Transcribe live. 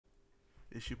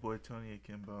It's your boy Tony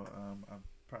Akimbo. I've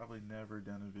probably never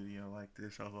done a video like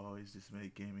this. I've always just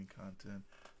made gaming content,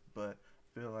 but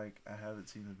I feel like I haven't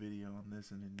seen a video on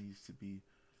this and it needs to be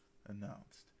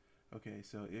announced. Okay,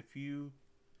 so if you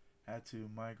had to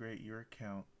migrate your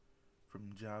account from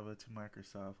Java to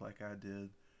Microsoft like I did,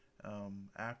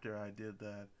 after I did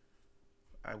that,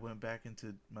 I went back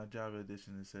into my Java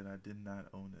edition and said I did not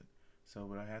own it. So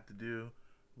what I had to do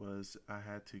was I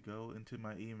had to go into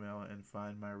my email and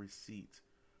find my receipt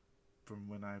from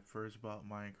when I first bought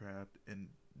Minecraft and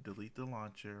delete the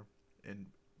launcher and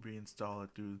reinstall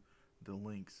it through the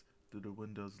links, through the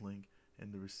Windows link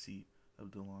and the receipt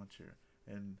of the launcher.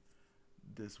 And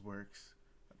this works.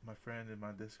 My friend in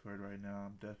my Discord right now,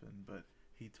 I'm deafened, but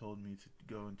he told me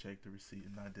to go and check the receipt,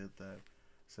 and I did that.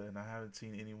 So, and I haven't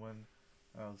seen anyone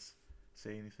else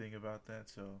say anything about that,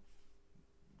 so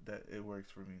that it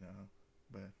works for me now.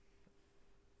 But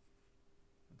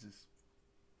just